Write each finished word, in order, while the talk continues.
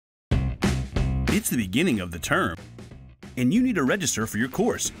It's the beginning of the term, and you need to register for your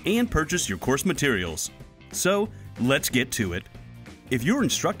course and purchase your course materials. So, let's get to it. If your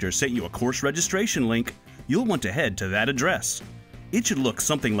instructor sent you a course registration link, you'll want to head to that address. It should look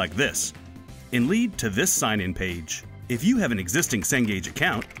something like this and lead to this sign-in page. If you have an existing Cengage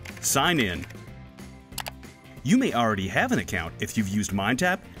account, sign in. You may already have an account if you've used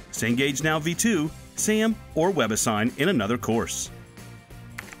MindTap, Cengage Now V2, SAM, or WebAssign in another course.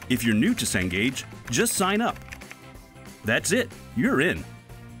 If you're new to Cengage, just sign up. That's it, you're in.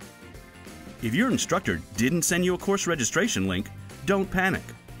 If your instructor didn't send you a course registration link, don't panic.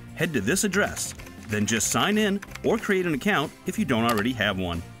 Head to this address, then just sign in or create an account if you don't already have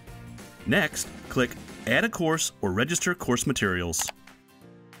one. Next, click Add a Course or Register Course Materials.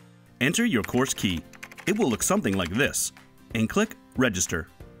 Enter your course key. It will look something like this, and click Register.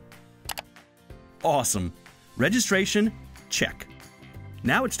 Awesome! Registration, check.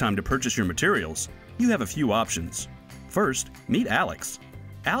 Now it's time to purchase your materials. You have a few options. First, meet Alex.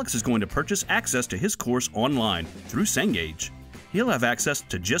 Alex is going to purchase access to his course online through Cengage. He'll have access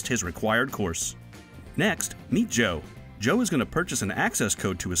to just his required course. Next, meet Joe. Joe is going to purchase an access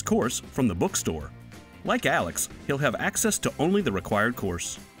code to his course from the bookstore. Like Alex, he'll have access to only the required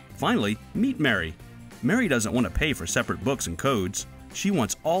course. Finally, meet Mary. Mary doesn't want to pay for separate books and codes. She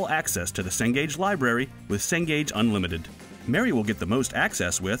wants all access to the Cengage library with Cengage Unlimited. Mary will get the most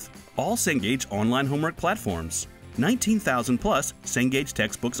access with all Cengage online homework platforms, 19,000 plus Cengage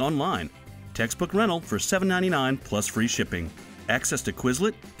textbooks online, textbook rental for $7.99 plus free shipping, access to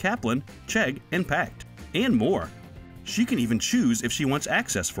Quizlet, Kaplan, Chegg, and Pact, and more. She can even choose if she wants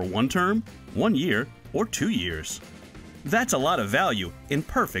access for 1 term, 1 year, or 2 years. That's a lot of value and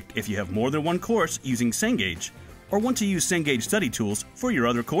perfect if you have more than one course using Cengage or want to use Cengage study tools for your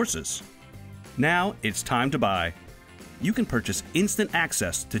other courses. Now it's time to buy. You can purchase instant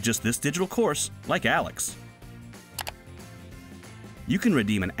access to just this digital course like Alex. You can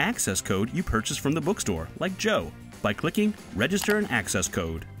redeem an access code you purchased from the bookstore like Joe by clicking Register an Access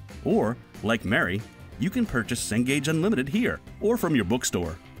Code. Or, like Mary, you can purchase Cengage Unlimited here or from your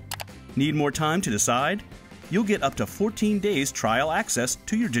bookstore. Need more time to decide? You'll get up to 14 days trial access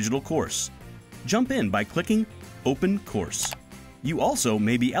to your digital course. Jump in by clicking Open Course. You also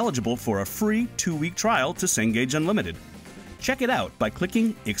may be eligible for a free 2-week trial to Cengage Unlimited. Check it out by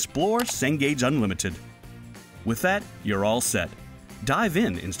clicking Explore Cengage Unlimited. With that, you're all set. Dive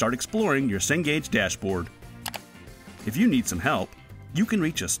in and start exploring your Cengage dashboard. If you need some help, you can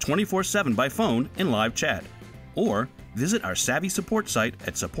reach us 24/7 by phone and live chat, or visit our savvy support site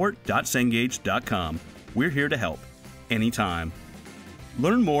at support.cengage.com. We're here to help, anytime.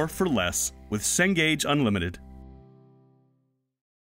 Learn more for less with Cengage Unlimited.